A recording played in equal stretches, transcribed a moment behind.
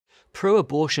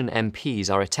Pro-abortion MPs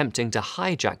are attempting to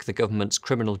hijack the government's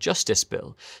criminal justice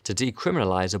bill to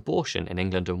decriminalise abortion in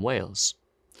England and Wales.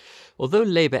 Although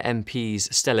Labour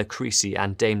MPs Stella Creasy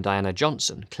and Dame Diana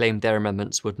Johnson claimed their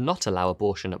amendments would not allow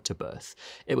abortion up to birth,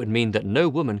 it would mean that no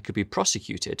woman could be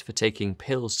prosecuted for taking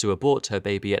pills to abort her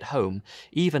baby at home,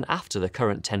 even after the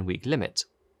current 10-week limit.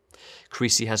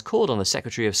 Creasy has called on the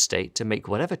Secretary of State to make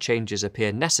whatever changes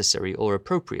appear necessary or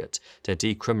appropriate to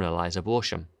decriminalise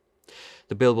abortion.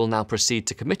 The bill will now proceed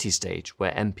to committee stage,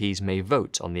 where MPs may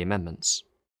vote on the amendments.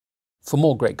 For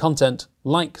more great content,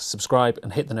 like, subscribe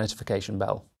and hit the notification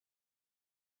bell.